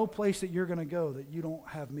there's no place that you're going to go that you don't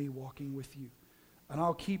have me walking with you? And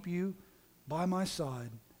I'll keep you by my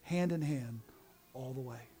side, hand in hand, all the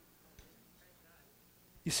way.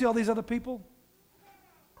 You see all these other people?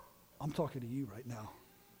 I'm talking to you right now.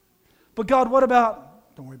 But God, what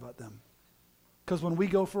about, don't worry about them. Because when we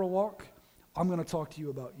go for a walk, I'm going to talk to you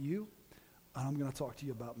about you, and I'm going to talk to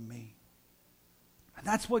you about me. And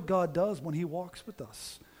that's what God does when he walks with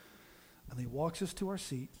us. And he walks us to our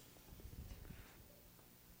seat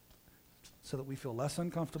so that we feel less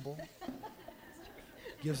uncomfortable.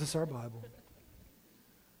 Gives us our Bible.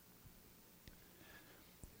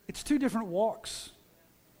 It's two different walks.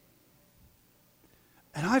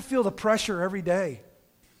 And I feel the pressure every day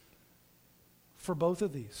for both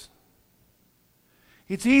of these.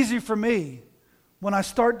 It's easy for me when I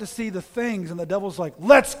start to see the things and the devil's like,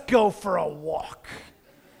 let's go for a walk.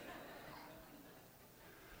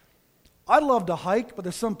 I love to hike, but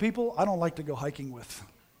there's some people I don't like to go hiking with.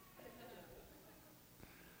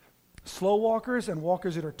 Slow walkers and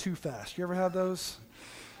walkers that are too fast. You ever have those?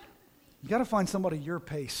 You got to find somebody your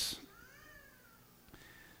pace.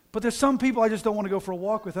 But there's some people I just don't want to go for a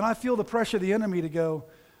walk with, and I feel the pressure of the enemy to go,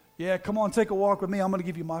 yeah, come on, take a walk with me. I'm going to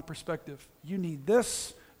give you my perspective. You need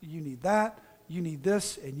this, you need that, you need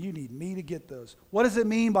this, and you need me to get those. What does it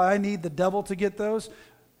mean by I need the devil to get those?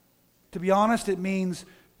 To be honest, it means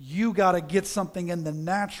you got to get something in the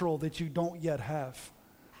natural that you don't yet have.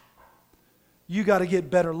 You got to get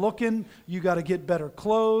better looking. You got to get better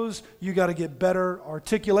clothes. You got to get better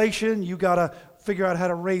articulation. You got to figure out how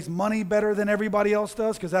to raise money better than everybody else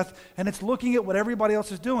does, and it's looking at what everybody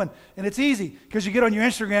else is doing. And it's easy because you get on your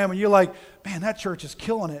Instagram and you're like, man, that church is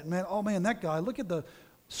killing it. Man, oh man, that guy, look at the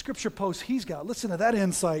scripture posts he's got. Listen to that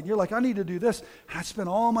insight. And you're like, I need to do this. And I spend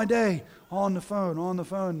all my day on the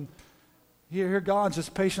phone. Here God's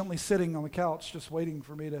just patiently sitting on the couch just waiting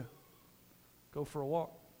for me to go for a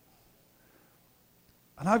walk.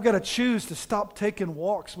 And I've got to choose to stop taking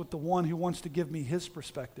walks with the one who wants to give me his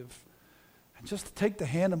perspective. And just to take the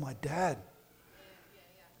hand of my dad.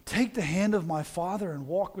 Take the hand of my father and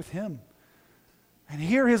walk with him. And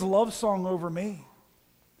hear his love song over me.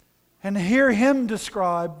 And hear him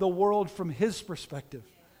describe the world from his perspective.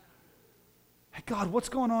 Hey, God, what's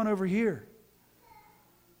going on over here?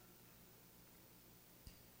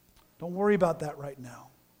 Don't worry about that right now.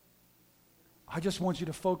 I just want you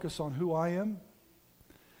to focus on who I am.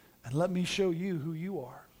 And let me show you who you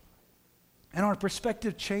are. And our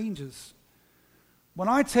perspective changes. When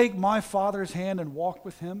I take my Father's hand and walk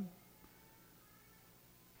with him,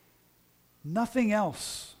 nothing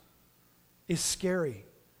else is scary.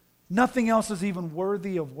 Nothing else is even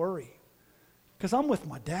worthy of worry. Because I'm with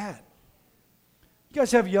my dad. You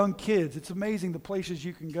guys have young kids. It's amazing the places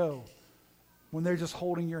you can go when they're just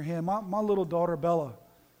holding your hand. My little daughter, Bella,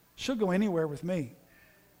 she'll go anywhere with me.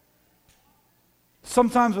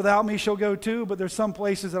 Sometimes without me, she'll go too, but there's some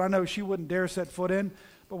places that I know she wouldn't dare set foot in.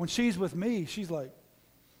 But when she's with me, she's like,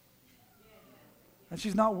 and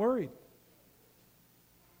she's not worried.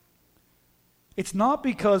 It's not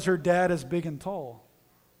because her dad is big and tall,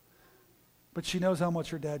 but she knows how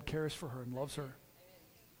much her dad cares for her and loves her.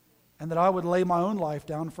 And that I would lay my own life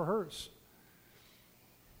down for hers.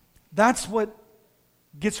 That's what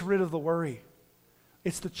gets rid of the worry.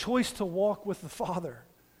 It's the choice to walk with the Father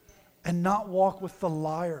and not walk with the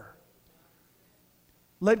liar.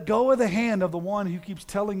 Let go of the hand of the one who keeps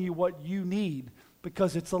telling you what you need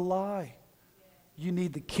because it's a lie. You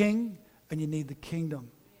need the King and you need the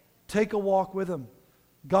kingdom. Take a walk with Him.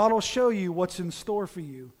 God will show you what's in store for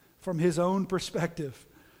you from His own perspective.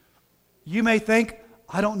 You may think,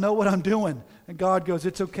 I don't know what I'm doing. And God goes,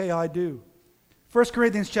 it's okay, I do. 1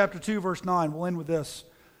 Corinthians chapter 2, verse 9. We'll end with this.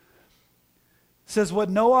 It says, what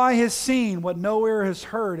no eye has seen, what no ear has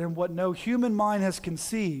heard, and what no human mind has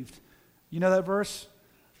conceived. You know that verse?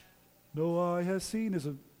 No eye has seen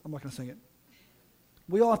I'm not going to sing it.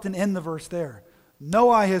 We often end the verse there.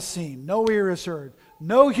 No eye has seen, no ear has heard,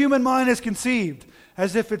 no human mind has conceived,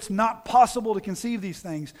 as if it's not possible to conceive these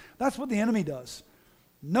things. That's what the enemy does.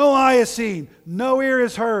 No eye has seen, no ear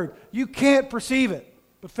has heard. You can't perceive it.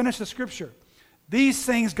 But finish the scripture. These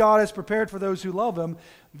things God has prepared for those who love Him.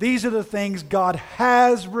 These are the things God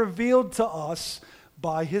has revealed to us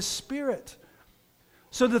by His Spirit.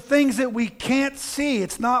 So the things that we can't see,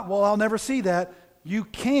 it's not, well, I'll never see that. You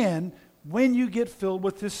can when you get filled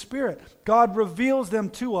with His Spirit. God reveals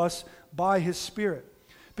them to us by His Spirit.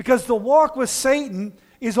 Because the walk with Satan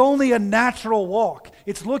is only a natural walk.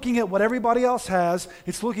 It's looking at what everybody else has.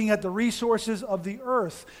 It's looking at the resources of the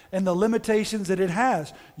earth and the limitations that it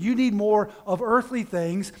has. You need more of earthly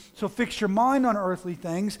things, so fix your mind on earthly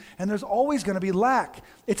things, and there's always going to be lack.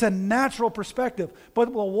 It's a natural perspective.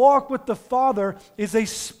 But the walk with the Father is a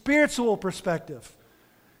spiritual perspective.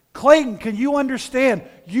 Clayton, can you understand?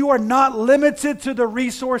 You are not limited to the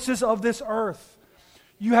resources of this earth.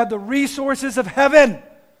 You have the resources of heaven.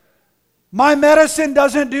 My medicine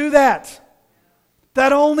doesn't do that.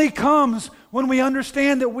 That only comes when we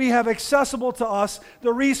understand that we have accessible to us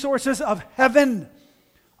the resources of heaven.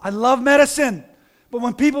 I love medicine, but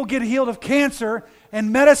when people get healed of cancer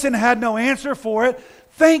and medicine had no answer for it,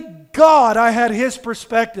 thank God I had His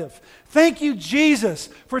perspective. Thank you, Jesus,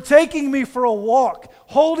 for taking me for a walk,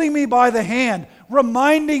 holding me by the hand,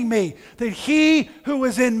 reminding me that He who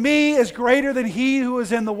is in me is greater than he who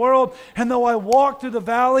is in the world. And though I walk through the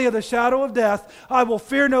valley of the shadow of death, I will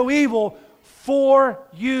fear no evil, for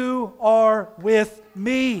you are with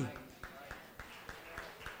me.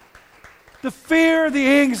 The fear, the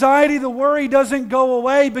anxiety, the worry doesn't go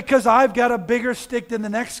away because I've got a bigger stick than the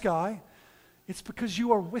next guy. It's because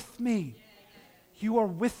you are with me. You are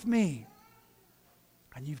with me.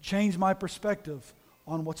 And you've changed my perspective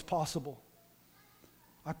on what's possible.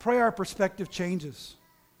 I pray our perspective changes.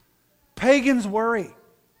 Pagans worry.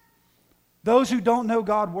 Those who don't know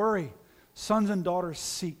God worry. Sons and daughters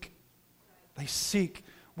seek. They seek.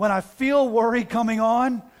 When I feel worry coming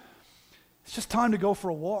on, it's just time to go for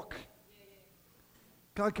a walk.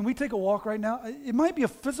 God, can we take a walk right now? It might be a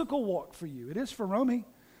physical walk for you. It is for Romy.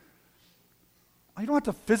 You don't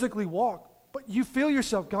have to physically walk, but you feel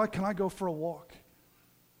yourself, God, can I go for a walk?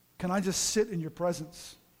 Can I just sit in your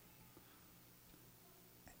presence?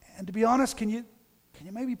 And to be honest, can you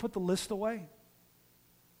maybe put the list away?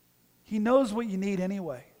 He knows what you need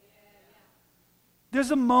anyway.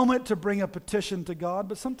 There's a moment to bring a petition to God,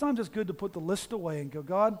 but sometimes it's good to put the list away and go,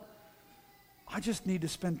 God, I just need to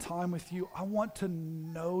spend time with you. I want to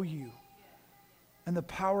know you and the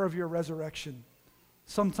power of your resurrection.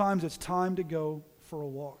 Sometimes it's time to go for a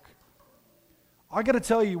walk. I got to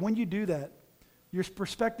tell you, when you do that, your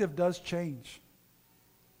perspective does change.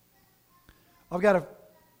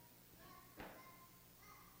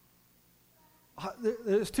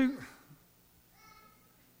 There's two.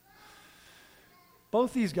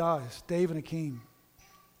 Both these guys, Dave and Akeem,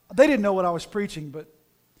 they didn't know what I was preaching, but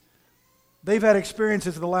they've had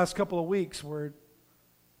experiences in the last couple of weeks where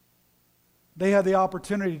they had the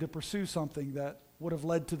opportunity to pursue something that would have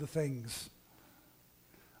led to the things.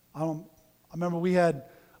 I remember we had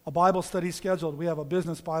a Bible study scheduled. We have a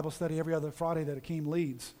business Bible study every other Friday that Akeem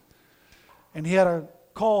leads. And he had a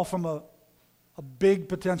call from a big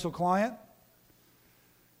potential client.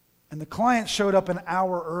 And the client showed up an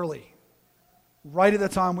hour early, right at the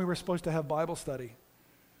time we were supposed to have Bible study.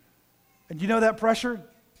 And you know that pressure?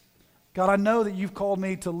 God, I know that you've called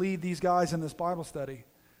me to lead these guys in this Bible study,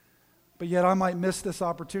 but yet I might miss this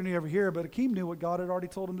opportunity over here. But Akeem knew what God had already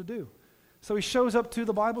told him to do. So he shows up to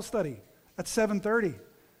the Bible study at 7:30.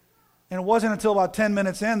 And it wasn't until about 10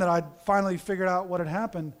 minutes in that I finally figured out what had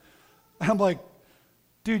happened. And I'm like,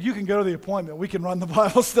 dude, you can go to the appointment. We can run the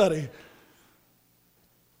Bible study.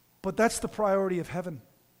 But that's the priority of heaven.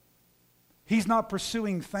 He's not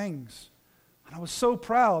pursuing things. And I was so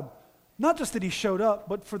proud, not just that he showed up,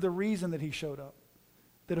 but for the reason that he showed up.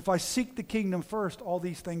 That if I seek the kingdom first, all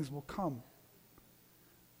these things will come.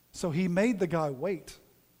 So he made the guy wait,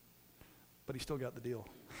 but he still got the deal.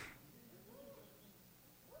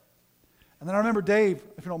 And then I remember Dave,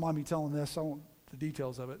 if you don't mind me telling this, I won't the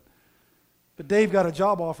details of it, but Dave got a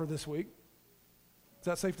job offer this week. Is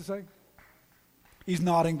that safe to say? He's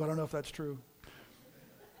nodding, but I don't know if that's true.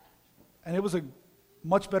 And it was a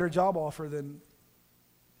much better job offer than,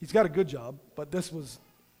 he's got a good job, but this was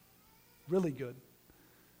really good.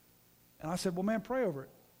 And I said, well, man, pray over it.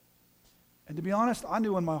 And to be honest, I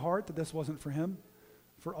knew in my heart that this wasn't for him,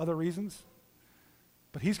 for other reasons.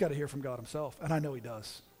 But he's got to hear from God himself, and I know he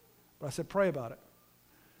does. But I said, pray about it.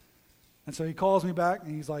 And so he calls me back,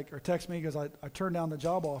 and he's like, or texts me, because I turned down the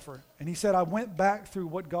job offer. And he said, I went back through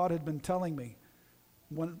what God had been telling me,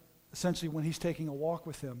 essentially when he's taking a walk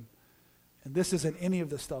with him. And this isn't any of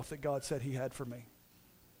the stuff that God said he had for me.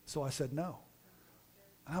 So I said no.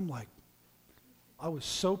 And I'm like, I was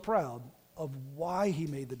so proud of why he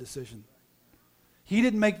made the decision. He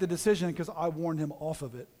didn't make the decision because I warned him off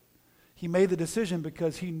of it. He made the decision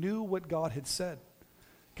because he knew what God had said.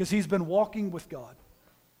 Because he's been walking with God.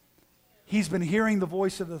 He's been hearing the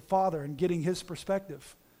voice of the Father and getting his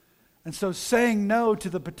perspective. And so saying no to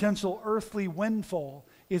the potential earthly windfall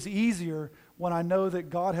is easier when I know that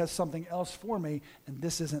God has something else for me, and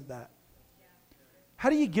this isn't that. How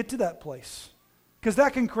do you get to that place? Because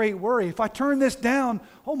that can create worry. If I turn this down,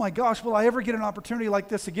 oh my gosh, will I ever get an opportunity like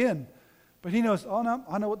this again? But he knows, oh no,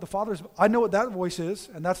 I know what that voice is,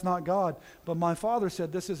 and that's not God. But my Father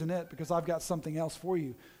said this isn't it because I've got something else for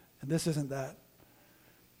you, and this isn't that.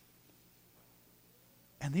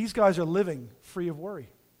 And these guys are living free of worry.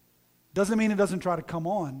 Doesn't mean it doesn't try to come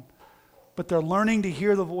on, but they're learning to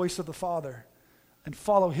hear the voice of the Father and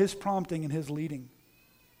follow his prompting and his leading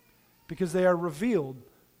because they are revealed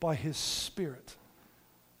by his Spirit,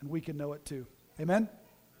 and we can know it too. Amen?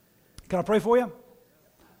 Can I pray for you?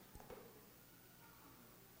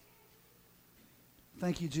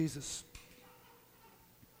 Thank you, Jesus.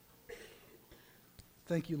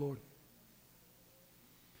 Thank you, Lord.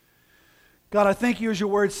 God, I thank you as your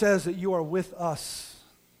word says that you are with us.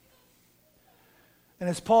 And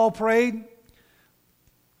as Paul prayed,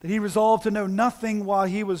 that he resolved to know nothing while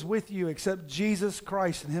he was with you except Jesus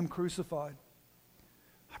Christ and him crucified.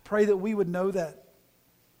 I pray that we would know that.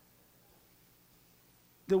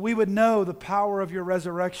 That we would know the power of your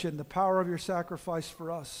resurrection, the power of your sacrifice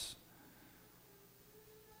for us.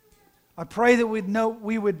 I pray that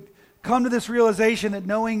we would come to this realization that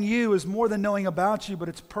knowing you is more than knowing about you, but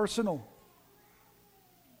it's personal.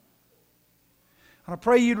 And I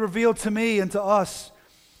pray you'd reveal to me and to us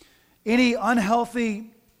any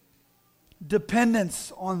unhealthy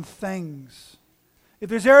dependence on things. If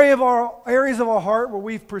there's areas of our heart where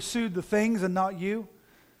we've pursued the things and not you,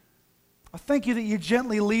 I thank you that you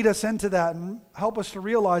gently lead us into that and help us to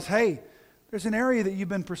realize, hey, there's an area that you've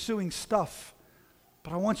been pursuing stuff,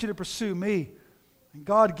 but I want you to pursue me. And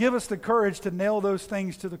God, give us the courage to nail those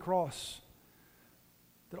things to the cross.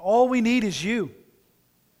 That all we need is you.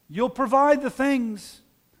 You'll provide the things.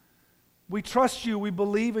 We trust you, we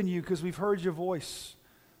believe in you because we've heard your voice.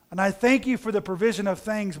 And I thank you for the provision of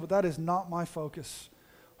things, but that is not my focus.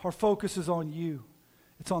 Our focus is on you.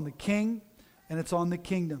 It's on the King and it's on the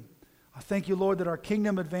kingdom. I thank you, Lord, that our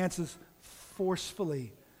kingdom advances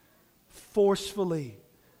forcefully. Forcefully.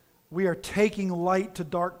 We are taking light to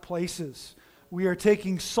dark places. We are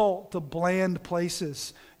taking salt to bland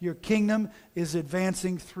places. Your kingdom is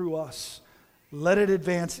advancing through us. Let it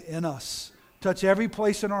advance in us. Touch every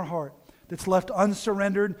place in our heart that's left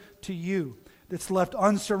unsurrendered to you, that's left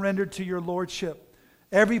unsurrendered to your lordship.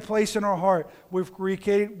 Every place in our heart where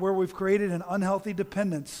we've created an unhealthy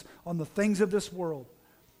dependence on the things of this world.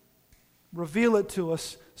 Reveal it to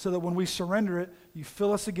us so that when we surrender it, you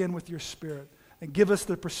fill us again with your Spirit and give us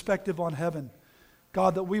the perspective on heaven.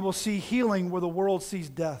 God, that we will see healing where the world sees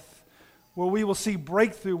death, where we will see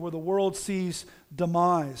breakthrough where the world sees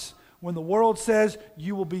demise. When the world says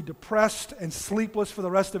you will be depressed and sleepless for the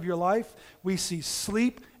rest of your life, we see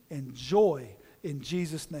sleep and joy in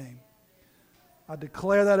Jesus' name. I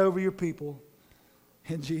declare that over your people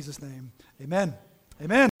in Jesus' name. Amen.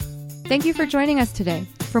 Amen. Thank you for joining us today.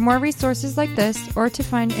 For more resources like this or to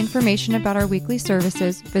find information about our weekly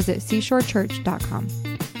services, visit seashorechurch.com.